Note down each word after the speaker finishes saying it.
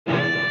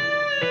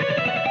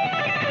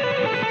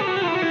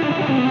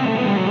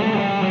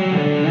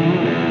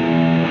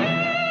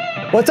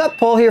What's up,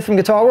 Paul here from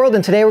Guitar World,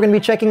 and today we're going to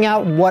be checking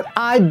out what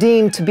I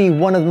deem to be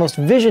one of the most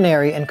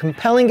visionary and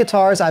compelling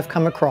guitars I've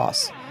come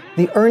across,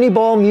 the Ernie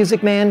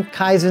Music Man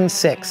Kaizen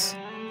 6.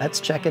 Let's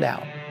check it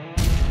out.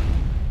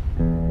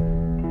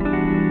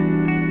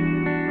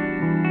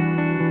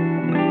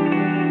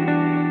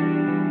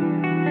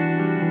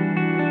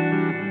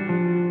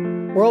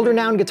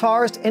 World-renowned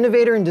guitarist,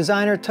 innovator, and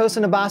designer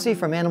Tosin Abasi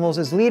from Animals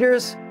as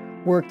Leaders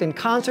worked in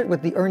concert with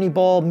the Ernie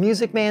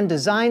Music Man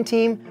design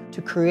team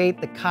to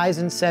create the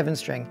Kaizen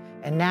 7-string.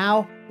 And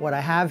now, what I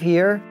have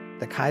here,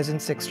 the Kaizen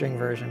 6-string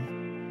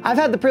version. I've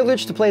had the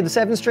privilege to play the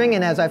 7-string,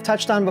 and as I've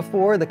touched on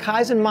before, the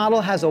Kaizen model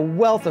has a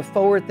wealth of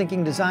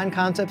forward-thinking design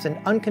concepts and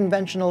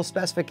unconventional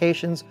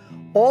specifications,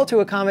 all to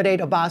accommodate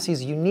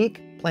Abasi's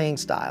unique playing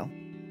style.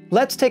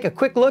 Let's take a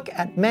quick look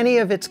at many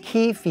of its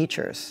key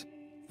features.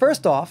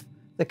 First off,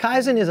 the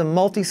Kaizen is a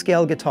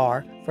multi-scale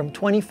guitar from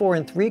 24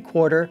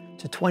 3/4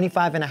 to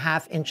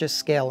 25.5 inches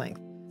scale length,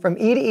 from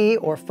E to E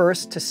or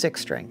 1st to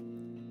 6th string.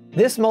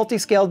 This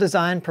multi-scale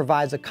design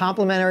provides a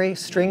complementary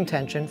string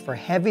tension for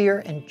heavier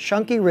and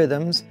chunky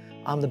rhythms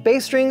on the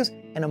bass strings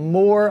and a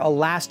more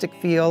elastic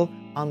feel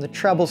on the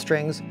treble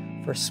strings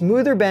for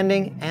smoother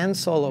bending and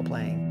solo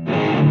playing.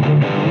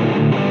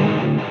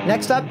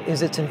 Next up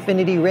is its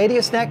infinity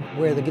radius neck,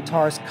 where the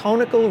guitar's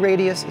conical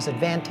radius is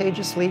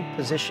advantageously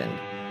positioned,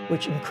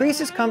 which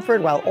increases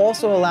comfort while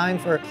also allowing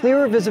for a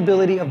clearer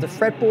visibility of the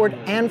fretboard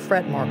and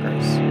fret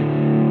markers.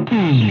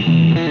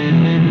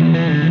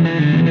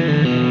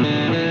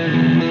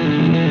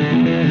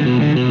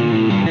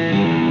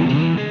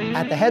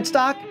 At the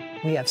headstock,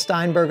 we have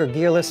Steinberger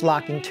gearless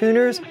locking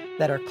tuners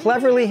that are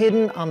cleverly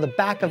hidden on the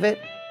back of it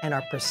and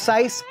are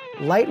precise,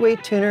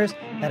 lightweight tuners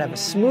that have a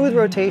smooth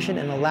rotation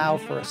and allow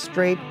for a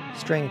straight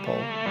string pull.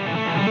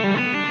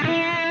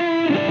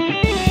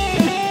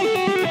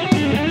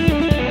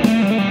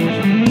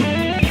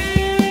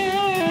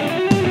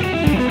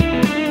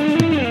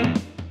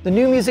 The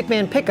new Music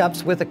Man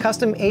pickups with a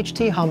custom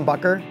HT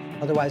humbucker,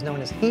 otherwise known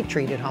as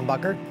heat-treated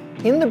humbucker,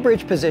 in the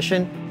bridge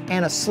position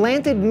and a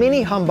slanted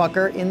mini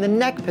humbucker in the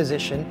neck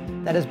position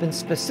that has been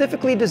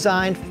specifically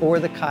designed for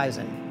the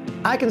Kaizen.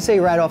 I can say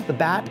right off the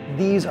bat,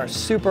 these are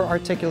super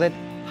articulate,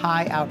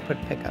 high output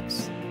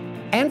pickups.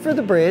 And for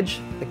the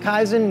bridge, the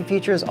Kaizen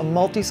features a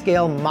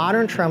multi-scale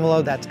modern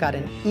tremolo that's got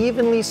an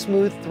evenly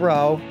smooth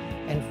throw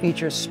and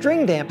features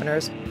string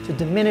dampeners to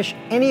diminish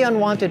any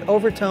unwanted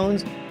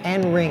overtones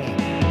and ringing.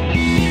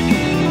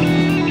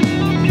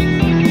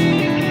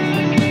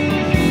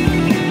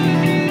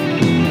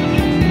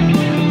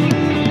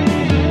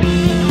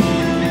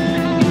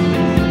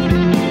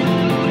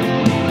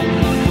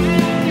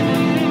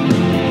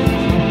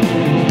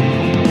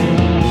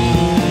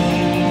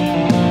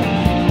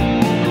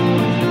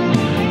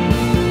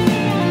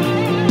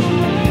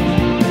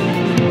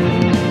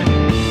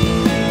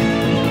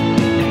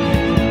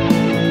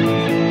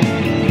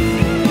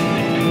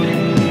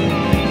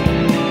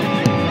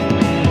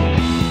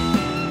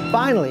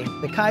 Finally,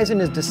 the Kaizen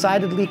is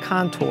decidedly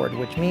contoured,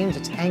 which means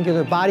its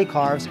angular body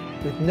carves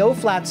with no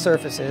flat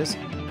surfaces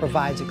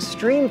provides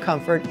extreme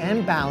comfort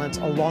and balance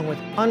along with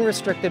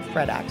unrestricted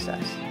fret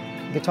access.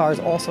 The guitar is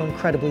also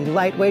incredibly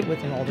lightweight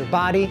with an older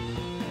body,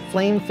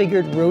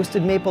 flame-figured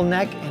roasted maple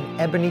neck,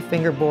 and ebony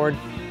fingerboard.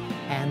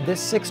 And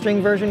this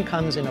 6-string version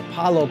comes in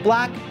Apollo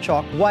black,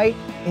 chalk white,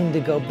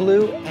 indigo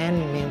blue, and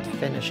mint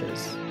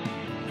finishes.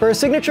 For a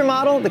signature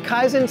model, the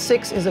Kaizen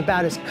 6 is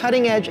about as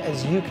cutting edge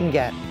as you can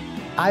get.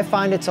 I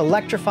find its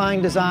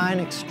electrifying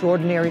design,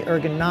 extraordinary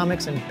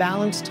ergonomics, and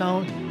balanced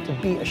tone to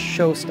be a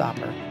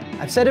showstopper.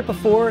 I've said it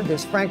before,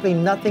 there's frankly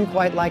nothing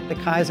quite like the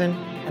Kaizen,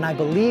 and I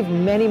believe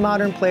many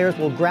modern players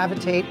will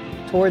gravitate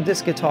toward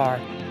this guitar.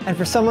 And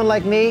for someone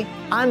like me,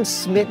 I'm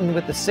smitten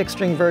with the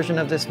 6-string version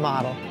of this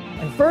model.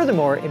 And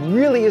furthermore, it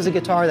really is a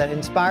guitar that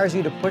inspires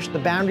you to push the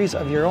boundaries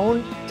of your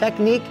own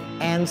technique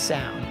and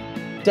sound.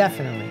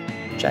 Definitely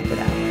check it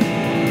out.